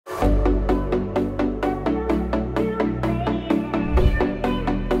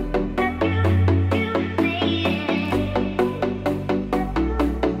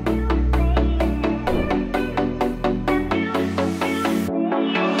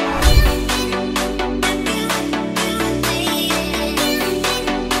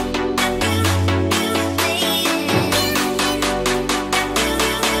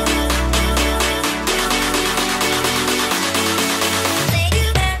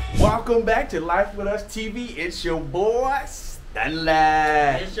Welcome back to Life With Us TV. It's your boy,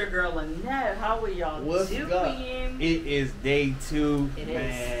 Stanley. It's your girl, Annette. How are y'all doing? It is day 2.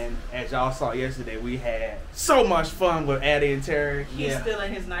 Man, as y'all saw yesterday, we had so much fun with Addie and Terry. He's still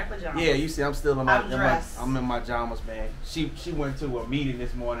in his night pajamas. Yeah, you see, I'm still in my I'm in my pajamas, man. She went to a meeting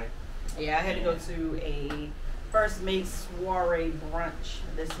this morning. Yeah, I had to go to a first mate soiree brunch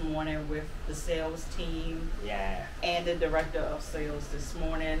this morning with the sales team. Yeah. And the director of sales this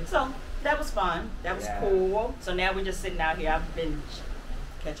morning. So that was fun. That was cool. So now we're just sitting out here. I've been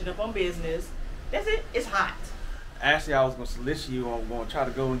catching up on business. That's it. It's hot. Actually, I was gonna solicit you on going to try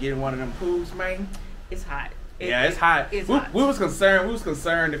to go and get in one of them pools, man. It's hot. It's hot. It's hot. We was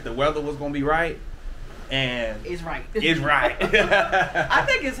concerned if the weather was gonna be right. And it's right. It's right. I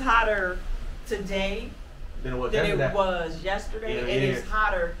think it's hotter today than it was yesterday. Yeah, and it's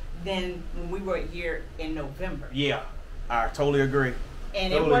hotter than when we were here in November. Yeah, I totally agree.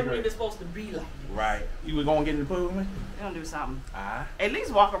 And it wasn't even supposed to be like this. Right. You were going to get in the pool, man? We're going to do something. At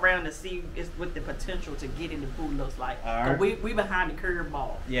least walk around and see what the potential to get in the pool looks like. We behind the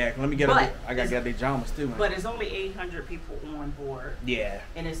curveball. Yeah, let me get I got to get the pajamas too, man. But it's only 800 people on board. Yeah.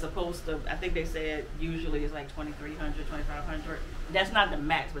 And it's supposed to, I think they said usually it's like 2,300, 2,500. That's not the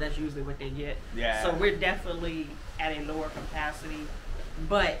max, but that's usually what they get. Yeah. So we're definitely at a lower capacity,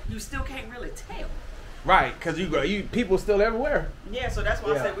 but you still can't really tell. Right, because you people still everywhere. Yeah, so that's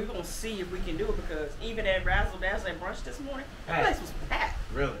why I said we're going to see if we can do it, because even at Razzle Dazzle and brunch this morning, that place was packed.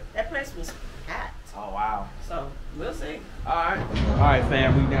 Really? That place was packed. Oh, wow. So, we'll see. All right,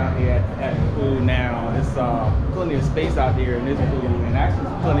 fam, we down here at the pool now. There's plenty of space out there in this pool, and actually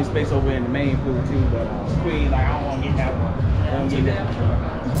there's plenty of space over in the main pool too, but Queen, like, I don't want to get that one.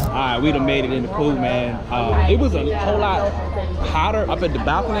 All right, we done made it in the pool, man. It was a whole lot hotter up at the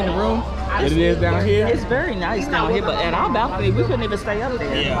balcony in the room than it is down here. It's very nice down here, but at our balcony, we couldn't even stay up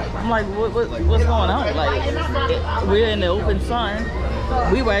there. Yeah. I'm like, what's going on? Like, we're in the open sun.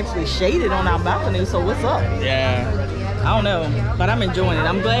 We were actually shaded on our balcony, so what's up? Yeah. I don't know, but I'm enjoying it.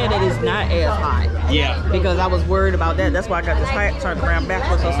 I'm glad that it's not as hot. Yeah. Because I was worried about that. That's why I got this hat turned around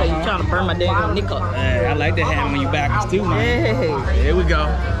backwards. I say you're trying to burn my dang nickel. I like that hat when you backwards too, man. Hey. Here we go.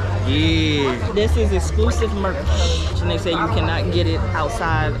 Yeah. This is exclusive merch, and they say you cannot get it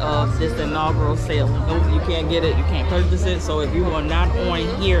outside of this inaugural sale. No, you can't get it. You can't purchase it. So if you are not on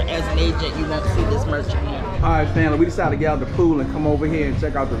here as an agent, you won't see this merch again. All right, family, we decided to get out of the pool and come over here and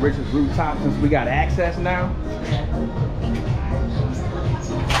check out the richest rooftop since we got access now.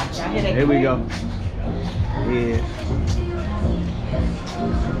 Here we go. Yeah.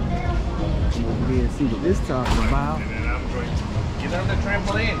 Come over here and see what this talking about. And then I'm going to get on the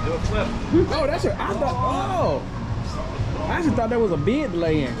trampoline, do a flip. Oh, that's your. I actually thought that was a bed to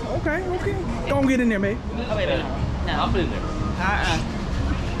lay in. Okay. Go on, get in there, man. Oh, wait, no. I'm in there.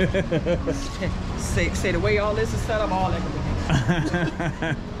 Say the way all this is set up, all that.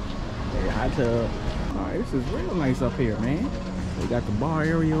 Hey, hot tub. All right, this is real nice up here, man. We got the bar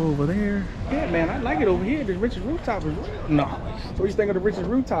area over there. Yeah, man, I like it over here. The richest rooftop is real nice. So what do you think of the richest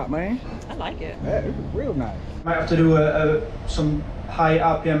rooftop, man? I like it. Yeah, it's real nice. Might have to do some high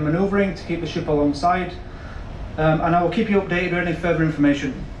RPM maneuvering to keep the ship alongside. And I will keep you updated with any further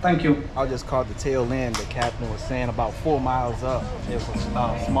information. Thank you. I just caught the tail end. The captain was saying about 4 miles up. There's a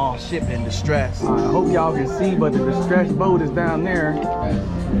small ship in distress. I hope y'all can see, but the distress boat is down there.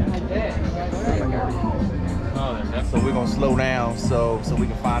 So we're gonna slow down so we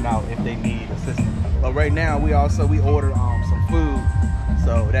can find out if they need assistance. But right now we ordered some food,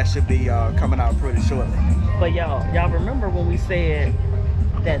 so that should be coming out pretty shortly. But y'all remember when we said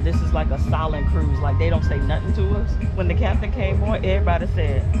that this is like a silent cruise, like they don't say nothing to us? When the captain came on, everybody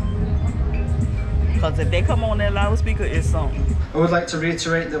said, because if they come on that loudspeaker, it's something. I would like to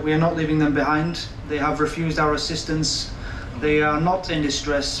reiterate that we are not leaving them behind. They have refused our assistance. They are not in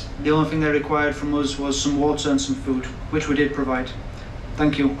distress. The only thing they required from us was some water and some food, which we did provide.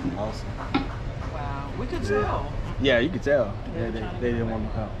 Thank you. Awesome. Wow, we could tell. Yeah, you could tell. They didn't want no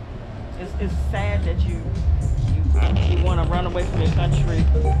help. It's sad that you want to run away from your country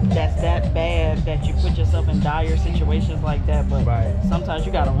that's that bad that you put yourself in dire situations like that, but sometimes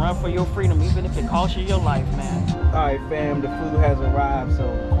you got to run for your freedom even if it costs you your life, man. All right, fam, the food has arrived.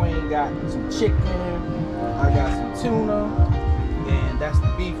 So Queen got some chicken, I got some tuna, and that's the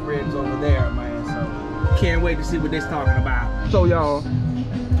beef ribs over there, man. So can't wait to see what they're talking about. So y'all,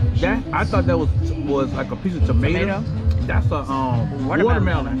 I thought that was like a piece of tomato. That's a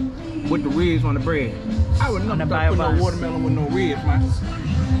watermelon with the ribs on the bread. I would not put no watermelon with no ribs, man.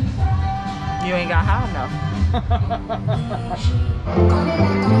 You ain't got high enough.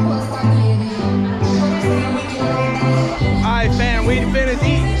 All right, fam, we finished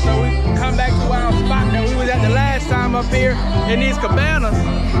eating, so we going back to our spot that we was at the last time up here in these cabanas.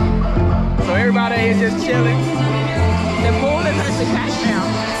 So everybody is just chilling. The pool is actually packed now.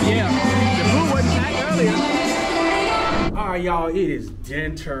 Yeah, the pool wasn't packed earlier. All right, y'all, it is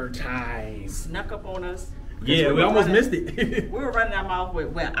dinner time. Snuck up on us. Yeah, we almost missed it. We were running our mouth with,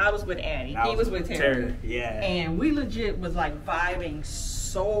 well, I was with Addie. He was with Terry. Yeah. And we legit was like vibing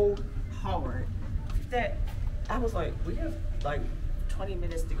so hard that I was like, we have like 20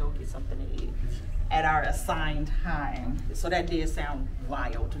 minutes to go get something to eat at our assigned time. So that did sound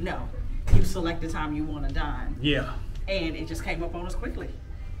wild. No, you select the time you want to dine. Yeah. And it just came up on us quickly.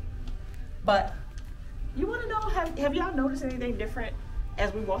 But you want to know, have y'all noticed anything different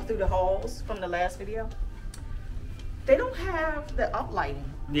as we walk through the halls from the last video? They don't have the uplighting.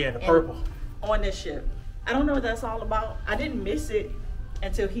 Yeah, the purple. On this ship. I don't know what that's all about. I didn't miss it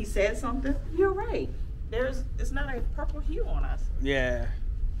until he said something. You're right. It's not a purple hue on us. Yeah.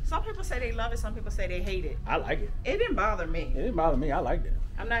 Some people say they love it, some people say they hate it. I like it. It didn't bother me. It didn't bother me. I liked it.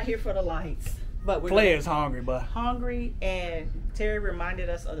 I'm not here for the lights. But we're Player's hungry, but hungry, and Terry reminded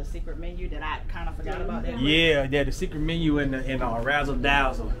us of the secret menu that I kind of forgot about that. yeah, the secret menu in Razzle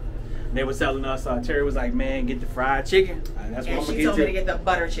Dazzle. They were telling us, Terry was like, man, get the fried chicken. That's what And I'm she gonna told me to get. get the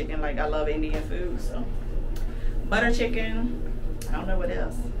butter chicken, like I love Indian food, so. Butter chicken, I don't know what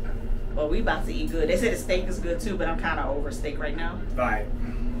else. Well, we about to eat good. They said the steak is good too, but I'm kind of over steak right now. Right.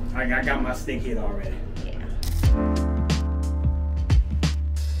 I got my steak hit already. Yeah.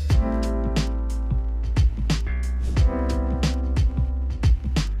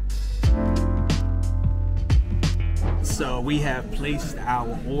 So we have placed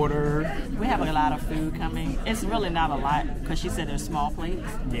our order. We have a lot of food coming. It's really not a lot because she said there's small plates.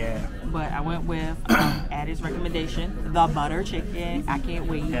 Yeah. But I went with Addie's recommendation, the butter chicken. I can't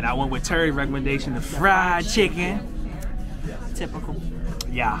wait. And I went with Terry's recommendation, the fried chicken. Typical.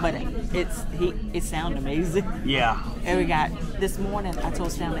 Yeah. But it sounded amazing. Yeah. And we got, this morning I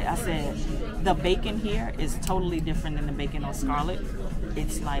told Stanley, I said, the bacon here is totally different than the bacon on Scarlet.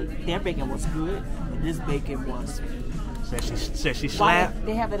 It's like, their bacon was good, but this bacon was. Said she slapped? Why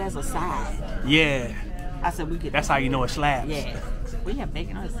they have it as a side. Yeah. I said we could. That's how you know it slaps. Yeah. We have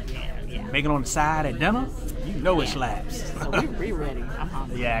bacon on the yeah. Bacon on the side at dinner, you know it slaps. So we ready. I'm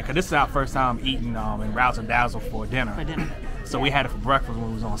hungry. Yeah, because this is our first time eating in Razzle Dazzle for dinner. For dinner. So we had it for breakfast when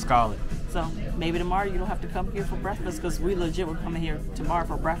we was on Scarlet. So maybe tomorrow you don't have to come here for breakfast because we legit will come in here tomorrow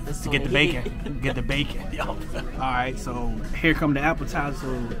for breakfast. To get the bacon. Get the bacon. All right, so here come the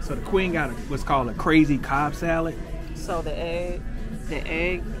appetizer. So the queen got what's called a crazy Cobb salad. So the egg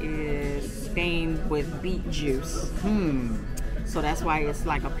is stained with beet juice. So that's why it's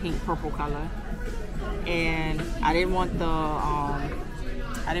like a pink purple color. And I didn't want the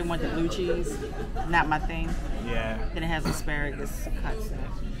blue cheese. Not my thing. Yeah. Then it has asparagus cuts in it.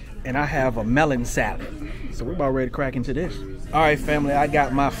 And I have a melon salad. So we're about ready to crack into this. All right, family, I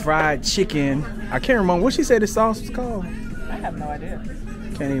got my fried chicken. I can't remember what she said the sauce was called. I have no idea.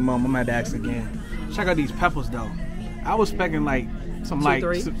 Can't even remember. I might have to ask again. Check out these peppers though. I was expecting like some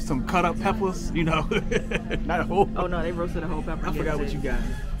cut up peppers, you know, not a whole. Oh no, they roasted a whole pepper. I forgot what you got.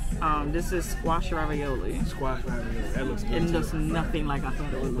 This is squash ravioli. Squash ravioli. That looks good. It looks nothing like I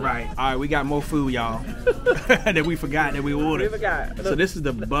thought it would. Right. All right, we got more food, y'all. that we forgot that we ordered. We forgot. So this is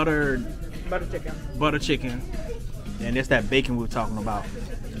the butter chicken, and it's that bacon we were talking about.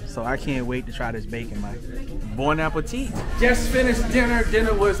 So I can't wait to try this bacon, Mike. Bon appetit. Just finished dinner.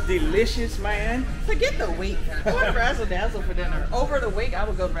 Dinner was delicious, man. Forget the week. I went to Razzle Dazzle for dinner. Over the week, I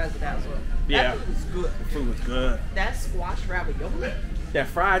would go to Razzle Dazzle. Yeah. That food was good. The food was good. That squash ravioli. That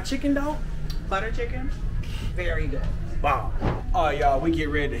fried chicken, though? Butter chicken. Very good. Wow. All right, y'all, we get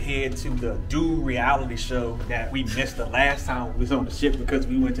ready to head to the Do reality show that we missed the last time we was on the ship because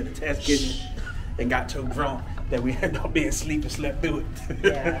we went to the test kitchen and got too drunk that we ended up being asleep and slept through it.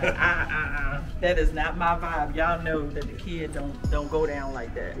 Yeah, that is not my vibe. Y'all know that the kid don't go down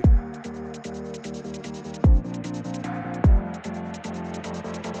like that.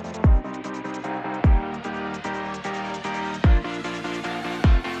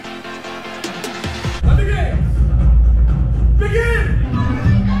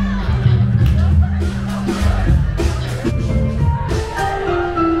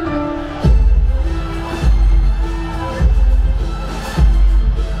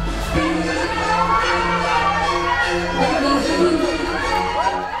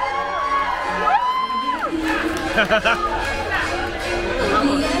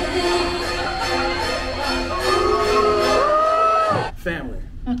 Family,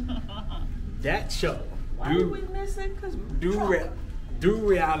 that show. Why did we miss it? Because Do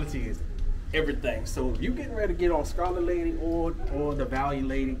reality is everything. So if you getting ready to get on Scarlet Lady or the Valiant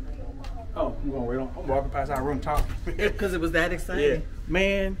Lady, Oh, you going right on? I'm walking past our room talking. Because it was that exciting. Yeah,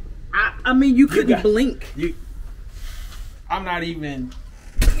 man. I mean, you couldn't blink. I'm not even.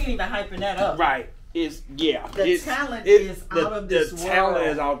 You ain't even hyping that up. Right. The talent is out of this world. The talent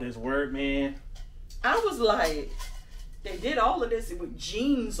is out this word, man. I was like, they did all of this with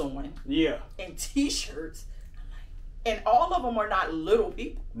jeans on. Yeah. And t-shirts. And all of them are not little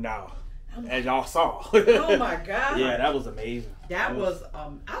people. No. As y'all saw. Oh my God. Yeah, that was amazing. I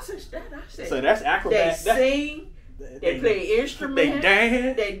said. So that's acrobat. They sing. They play instruments.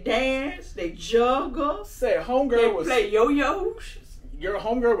 They dance. They juggle. Said homegirl was play yo-yos. Your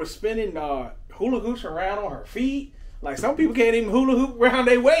homegirl was spinning hula hoops around on her feet. Like some people can't even hula hoop around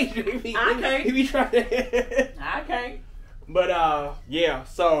their waist. I can't. He be trying to. I can't. But yeah.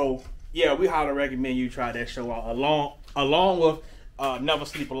 So yeah, we highly recommend you try that show out along with Never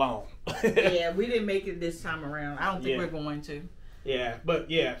Sleep Alone. Yeah, we didn't make it this time around. I don't think we're going to. Yeah, but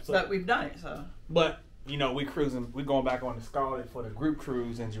yeah. So, but we've done it. So. But. You know, we're going back on the Scarlet for the group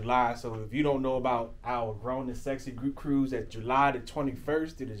cruise in July. So if you don't know about our Grown and Sexy group cruise at July the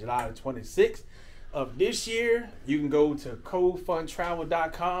 21st through the July the 26th of this year, you can go to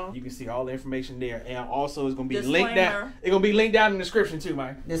coldfuntravel.com. You can see all the information there. And also it's going to be linked down. It's going to be linked down in the description too,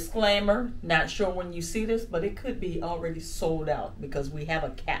 Mike. Disclaimer, not sure when you see this, but it could be already sold out because we have a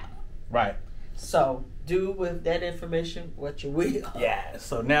cap. Right. So do with that information what you will. Yeah,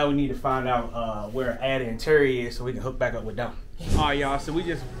 so now we need to find out where Addie and Terry is so we can hook back up with them. All right, y'all, so we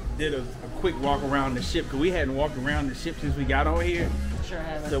just did a quick walk around the ship because we hadn't walked around the ship since we got on here. Sure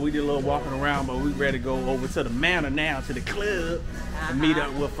haven't. So we did a little walking around, but we ready to go over to the manor now, to the club, and meet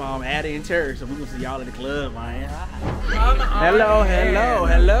up with Addie and Terry. So we're going to see y'all at the club, man. Hello.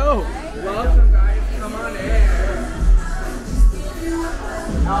 Welcome, guys. Come on in.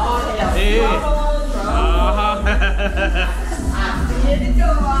 Oh, yeah. Hey.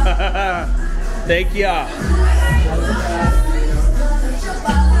 Thank y'all.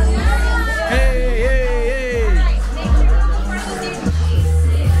 Hey.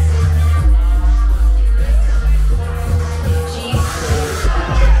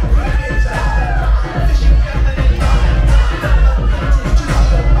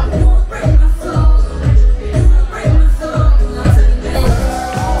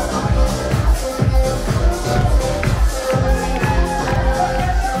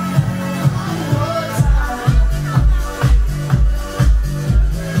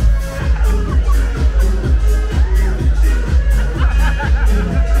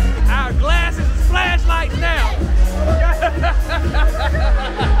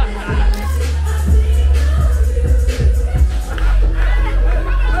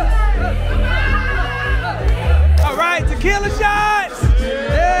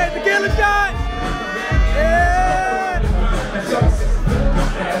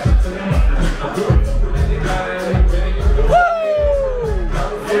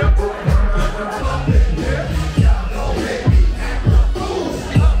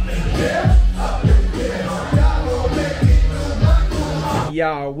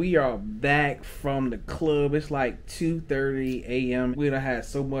 Y'all, we are back from the club. It's like 2:30 a.m. We done had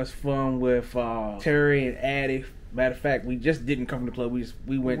so much fun with Terry and Addie. Matter of fact, we just didn't come from the club. We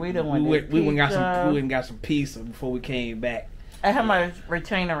went and got some pizza before we came back. I have my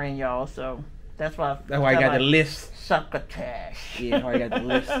retainer in, y'all, so that's why I got the list. Succotash. Yeah, I got the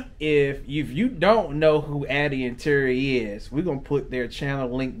list. If you don't know who Addie and Terry is, we're gonna put their channel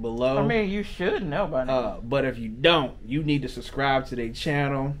link below. I mean, you should know by now. But if you don't, you need to subscribe to their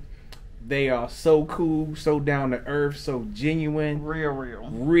channel. They are so cool, so down to earth, so genuine, real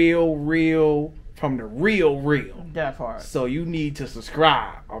from the real. That part. So you need to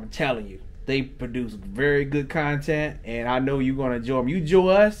subscribe. I'm telling you, they produce very good content, and I know you're gonna enjoy them. You enjoy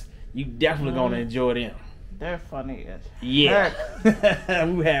us, you definitely gonna enjoy them. They're funny as yeah.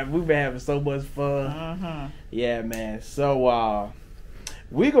 We've been having so much fun. Yeah, man. So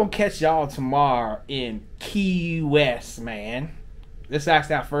we're gonna catch y'all tomorrow in Key West, man. This is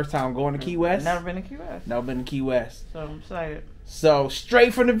actually our first time going to Key West. Never been to Key West. Never been to Key West. So I'm excited. So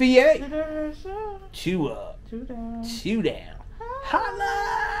straight from the VA. 2 up. 2 down. 2 down. Holla!